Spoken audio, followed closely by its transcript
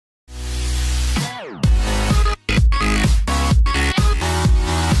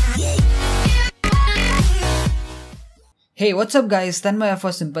Hey, what's up guys, Tanmaya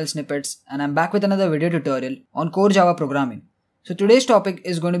for Simple Snippets, and I'm back with another video tutorial on core Java programming. So today's topic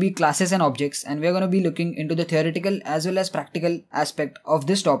is going to be classes and objects, and we're going to be looking into the theoretical as well as practical aspect of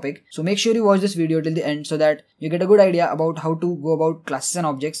this topic. So make sure you watch this video till the end so that you get a good idea about how to go about classes and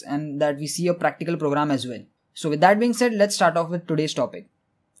objects and that we see a practical program as well. So with that being said, let's start off with today's topic.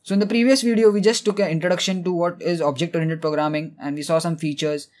 So in the previous video, we just took an introduction to what is object-oriented programming, and we saw some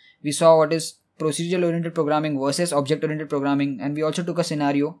features. We saw what is procedural oriented programming versus object oriented programming, and we also took a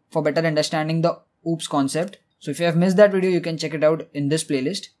scenario for better understanding the OOPS concept. So if you have missed that video, you can check it out in this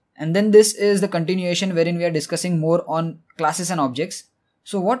playlist. And then this is the continuation wherein we are discussing more on classes and objects.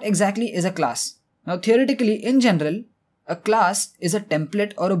 So what exactly is a class? Now theoretically, in general, a class is a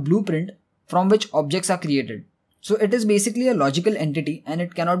template or a blueprint from which objects are created. So it is basically a logical entity and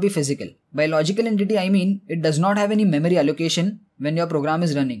it cannot be physical. By logical entity, I mean it does not have any memory allocation when your program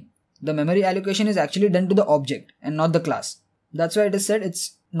is running. The memory allocation is actually done to the object and not the class. That's why it is said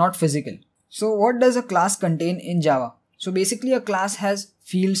it's not physical. So what does a class contain in Java? So basically a class has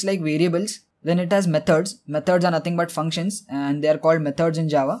fields like variables, then it has methods. Methods are nothing but functions and they are called methods in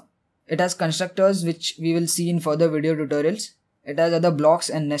Java. It has constructors, which we will see in further video tutorials. It has other blocks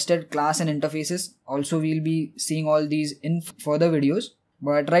and nested class and interfaces. Also we'll be seeing all these in further videos.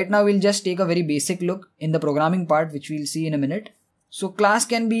 But right now we'll just take a very basic look in the programming part, which we'll see in a minute. So class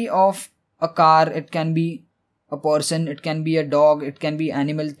can be of a car, it can be a person, it can be a dog, it can be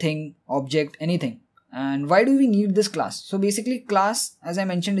animal, thing, object, anything. And why do we need this class? So basically class, as I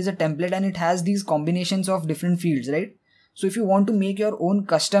mentioned, is a template and it has these combinations of different fields, right? So if you want to make your own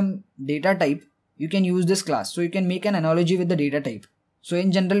custom data type, you can use this class. So you can make an analogy with the data type. So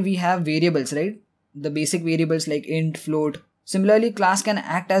in general, we have variables, right? The basic variables like int, float. Similarly, class can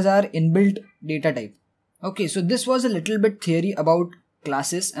act as our inbuilt data type. Okay, so this was a little bit theory about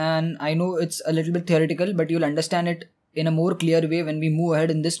classes, and I know it's a little bit theoretical, but you'll understand it in a more clear way when we move ahead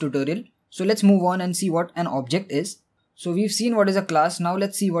in this tutorial. So let's move on and see what an object is. So we've seen what is a class, now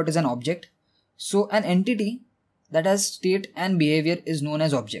let's see what is an object. So an entity that has state and behavior is known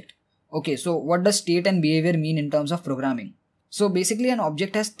as object. Okay, so what does state and behavior mean in terms of programming? So basically an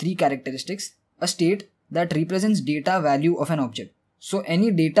object has three characteristics. A state that represents data value of an object. So any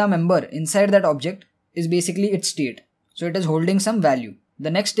data member inside that object is basically its state. So it is holding some value. The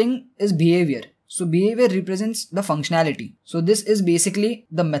next thing is behavior. So behavior represents the functionality. So this is basically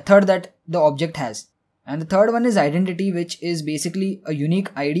the method that the object has. And the third one is identity, which is basically a unique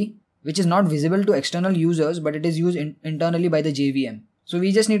ID, which is not visible to external users, but it is used internally by the JVM. So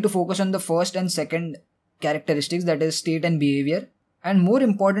we just need to focus on the first and second characteristics, that is state and behavior. And more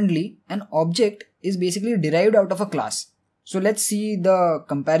importantly, an object is basically derived out of a class. So let's see the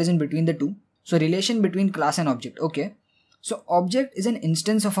comparison between the two. So relation between class and object. Okay. So object is an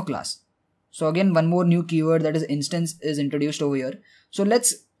instance of a class. So again, one more new keyword, that is instance, is introduced over here. So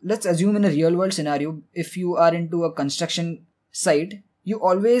let's assume in a real world scenario, if you are into a construction site, you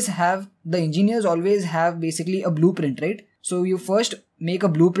always have, the engineers always have basically a blueprint, right? So you first make a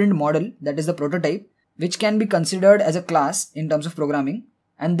blueprint model, that is the prototype, which can be considered as a class in terms of programming.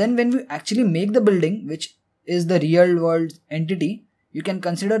 And then when we actually make the building, which is the real world entity, you can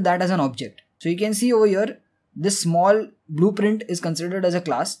consider that as an object. So you can see over here, this small blueprint is considered as a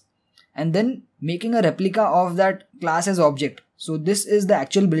class, and then making a replica of that class as object. So this is the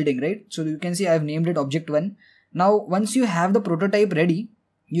actual building, right? So you can see I have named it object 1. Now once you have the prototype ready,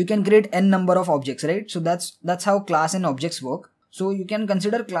 you can create n number of objects, right? So that's how class and objects work. So you can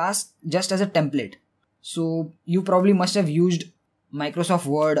consider class just as a template. So you probably must have used Microsoft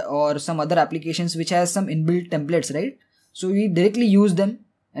Word or some other applications which has some inbuilt templates, right? So we directly use them.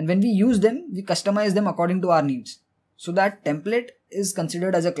 And when we use them, we customize them according to our needs. So that template is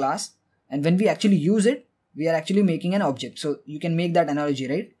considered as a class. And when we actually use it, we are actually making an object. So you can make that analogy,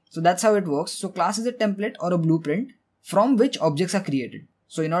 right? So that's how it works. So class is a template or a blueprint from which objects are created.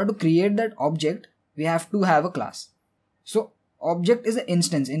 So in order to create that object, we have to have a class. So object is an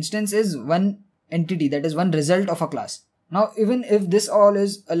instance. Instance is one entity, that is one result of a class. Now, even if this all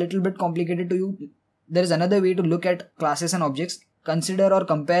is a little bit complicated to you, there is another way to look at classes and objects. Consider or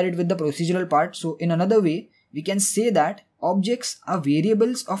compare it with the procedural part. So in another way, we can say that objects are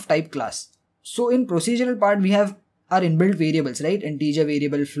variables of type class. So in procedural part, we have our inbuilt variables, right? Integer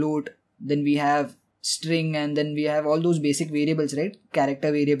variable, float, then we have string, and then we have all those basic variables, right?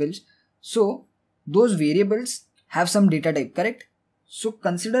 Character variables. So those variables have some data type, correct? So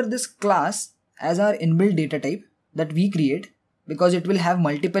consider this class as our inbuilt data type that we create, because it will have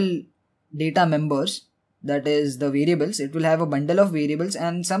multiple data members. That is the variables. It will have a bundle of variables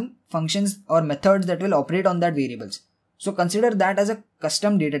and some functions or methods that will operate on that variables. So consider that as a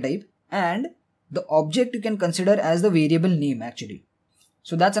custom data type, and the object you can consider as the variable name actually.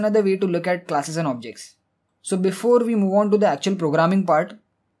 So that's another way to look at classes and objects. So before we move on to the actual programming part,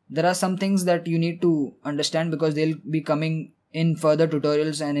 there are some things that you need to understand because they'll be coming in further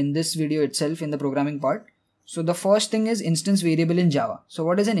tutorials and in this video itself in the programming part. So the first thing is instance variable in Java. So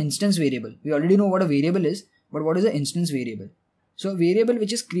what is an instance variable? We already know what a variable is, but what is an instance variable? So a variable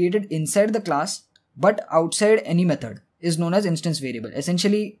which is created inside the class but outside any method is known as instance variable.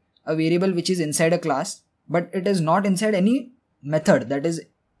 Essentially a variable which is inside a class but it is not inside any method, that is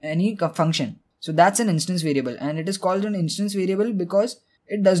any function. So that's an instance variable, and it is called an instance variable because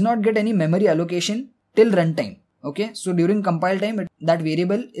it does not get any memory allocation till runtime. Okay, so during compile time that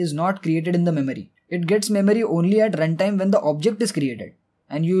variable is not created in the memory. It gets memory only at runtime when the object is created,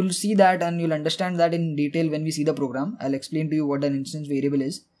 and you will see that and you'll understand that in detail when we see the program. I'll explain to you what an instance variable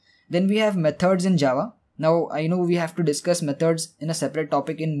is. Then we have methods in Java. Now I know we have to discuss methods in a separate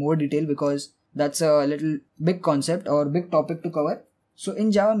topic in more detail because that's a little big concept or big topic to cover. So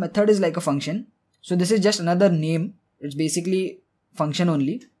in Java, method is like a function. So this is just another name. It's basically function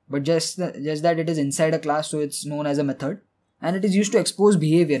only, but just that it is inside a class, so it's known as a method. And it is used to expose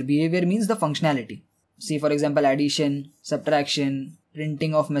behavior. Behavior means the functionality. See, for example, addition, subtraction,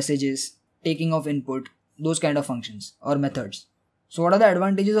 printing of messages, taking of input, those kind of functions or methods. So what are the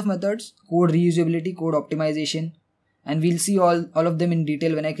advantages of methods? Code reusability, code optimization, and we'll see all of them in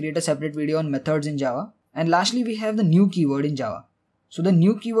detail when I create a separate video on methods in Java. And lastly, we have the new keyword in Java. So the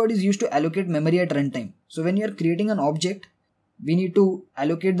new keyword is used to allocate memory at runtime. So when you are creating an object, we need to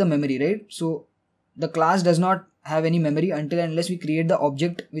allocate the memory, right? So the class does not have any memory until unless we create the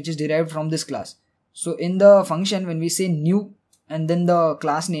object which is derived from this class. So in the function, when we say new and then the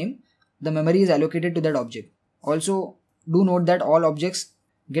class name, the memory is allocated to that object. Also do note that all objects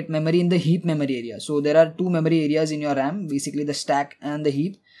get memory in the heap memory area. So there are two memory areas in your RAM, basically the stack and the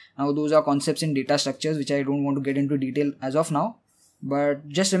heap. Now those are concepts in data structures which I don't want to get into detail as of now. But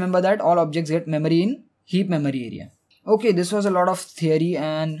just remember that all objects get memory in heap memory area. Okay, this was a lot of theory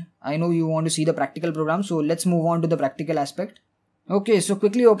and I know you want to see the practical program. So let's move on to the practical aspect. Okay, so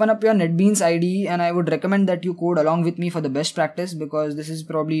quickly open up your NetBeans IDE and I would recommend that you code along with me for the best practice because this is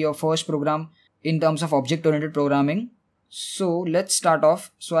probably your first program in terms of object-oriented programming. So let's start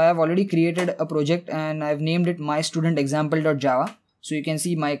off. So I have already created a project and I've named it myStudentExample.java. So you can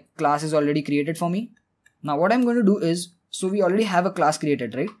see my class is already created for me. Now what I'm going to do is, so we already have a class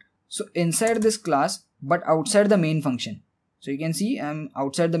created, right? So inside this class, but outside the main function. So you can see I'm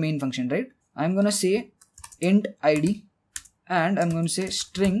outside the main function, right? I'm going to say int id and I'm going to say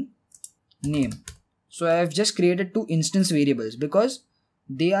string name. So I have just created two instance variables because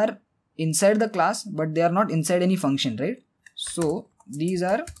they are inside the class, but they are not inside any function, right? So these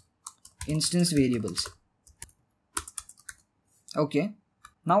are instance variables. Okay.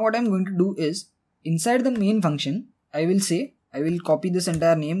 Now what I'm going to do is inside the main function, I will copy this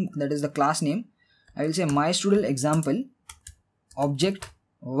entire name, that is the class name. I will say myStudentExample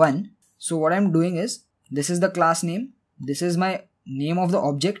object1. So what I'm doing is, this is the class name, this is my name of the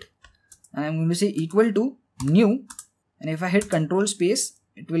object, and I'm going to say equal to new, and if I hit control space,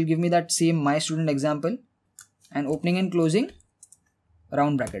 it will give me that same myStudentExample and opening and closing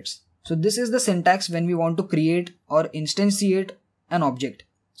round brackets. So this is the syntax when we want to create or instantiate an object.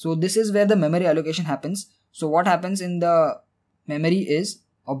 So this is where the memory allocation happens. So what happens in the memory is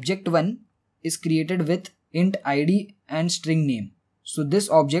object1 is created with int id and string name. So this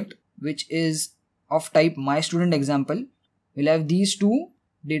object, which is of type myStudentExample, will have these two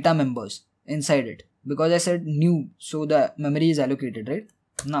data members inside it because I said new, so the memory is allocated, right?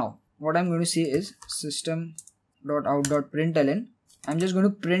 Now what I'm going to say is system.out.println. I'm just going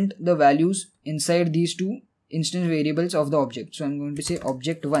to print the values inside these two instance variables of the object. So I'm going to say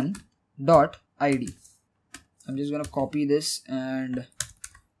object1.id. I'm just going to copy this and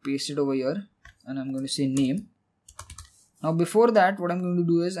paste it over here, and I'm going to say name. Now before that, what I'm going to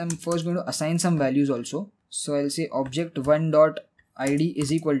do is I'm first going to assign some values also. So I'll say object1.id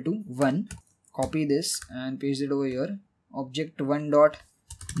is equal to 1. Copy this and paste it over here.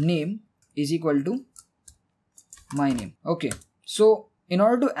 Object1.name is equal to my name. Okay. So in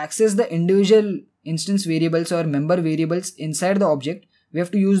order to access the individual instance variables or member variables inside the object, we have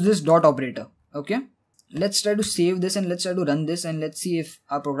to use this dot operator. Okay. Let's try to save this and let's try to run this and let's see if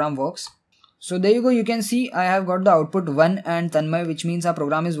our program works. So there you go. You can see I have got the output 1 and Tanmay, which means our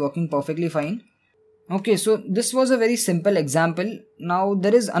program is working perfectly fine. Okay, so this was a very simple example. Now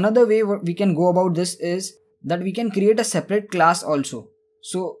there is another way we can go about this is that we can create a separate class also.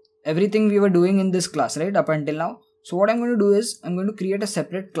 So everything we were doing in this class, right, up until now. So what I'm going to do is I'm going to create a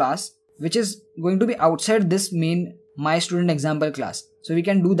separate class which is going to be outside this main my student example class. So we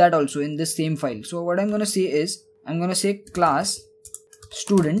can do that also in this same file. So what I'm going to say is, I'm going to say class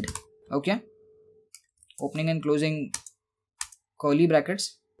student, okay, opening and closing curly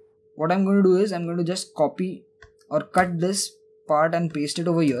brackets. What I'm going to do is, I'm going to just copy or cut this part and paste it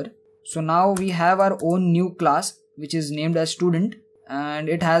over here. So now we have our own new class which is named as student, and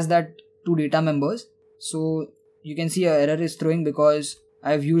it has that 2 data members. So you can see an error is throwing because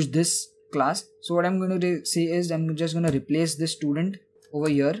I've used this class. So what I'm going to say is, I'm just going to replace this student over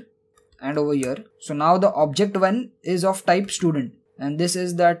here and over here. So now the object 1 is of type student, and this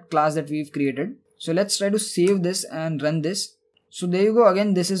is that class that we've created. So let's try to save this and run this. So there you go,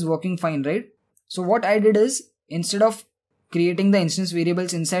 again this is working fine, right? So what I did is, instead of creating the instance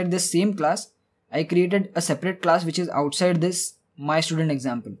variables inside this same class, I created a separate class which is outside this my student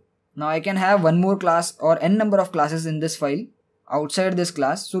example. Now I can have one more class or n number of classes in this file outside this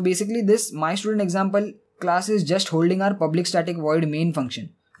class. So basically this my student example class is just holding our public static void main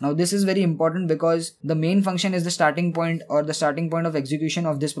function. Now this is very important because the main function is the starting point or the starting point of execution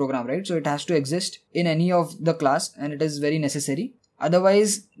of this program, right? So it has to exist in any of the class, and it is very necessary.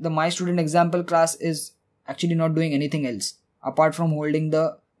 Otherwise the my student example class is actually not doing anything else apart from holding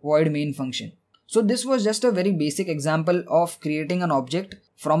the void main function. So this was just a very basic example of creating an object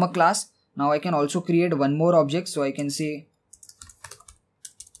from a class. Now I can also create one more object. So I can say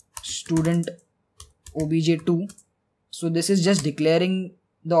student obj2. So this is just declaring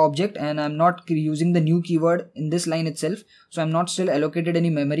the object, and I'm not using the new keyword in this line itself. So I'm not still allocated any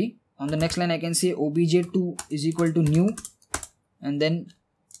memory. On the next line I can say obj2 is equal to new, and then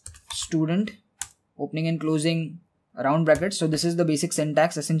student opening and closing round brackets. So this is the basic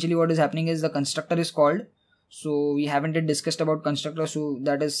syntax. Essentially what is happening is the constructor is called. So we haven't yet discussed about constructor, so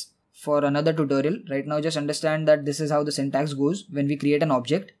that is for another tutorial. Right now just understand that this is how the syntax goes when we create an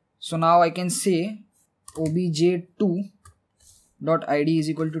object. So now I can say obj2 dot id is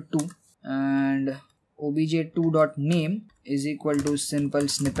equal to 2, and obj2 dot name is equal to simple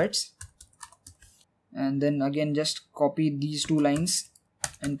snippets, and then again just copy these 2 lines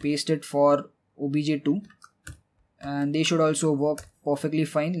and paste it for obj2, and they should also work perfectly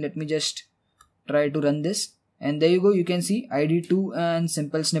fine. Let me just try to run this, and there you go, you can see id2 and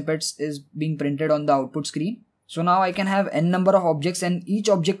simple snippets is being printed on the output screen. So now I can have n number of objects, and each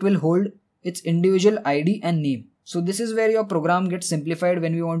object will hold its individual id and name. So this is where your program gets simplified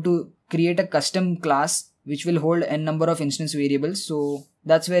when we want to create a custom class which will hold n number of instance variables. So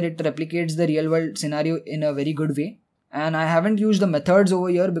that's where it replicates the real world scenario in a very good way. And I haven't used the methods over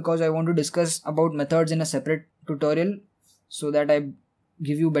here because I want to discuss about methods in a separate tutorial, so that I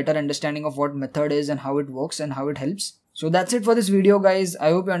give you better understanding of what method is and how it works and how it helps. So that's it for this video, guys. I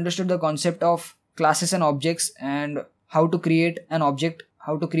hope you understood the concept of classes and objects, and how to create an object,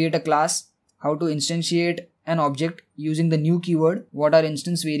 how to create a class, how to instantiate an object using the new keyword, what are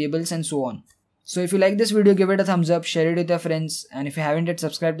instance variables, and so on. So if you like this video, give it a thumbs up, share it with your friends, and if you haven't yet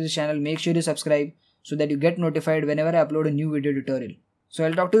subscribed to this channel, make sure you subscribe so that you get notified whenever I upload a new video tutorial. So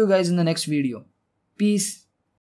I'll talk to you guys in the next video. Peace.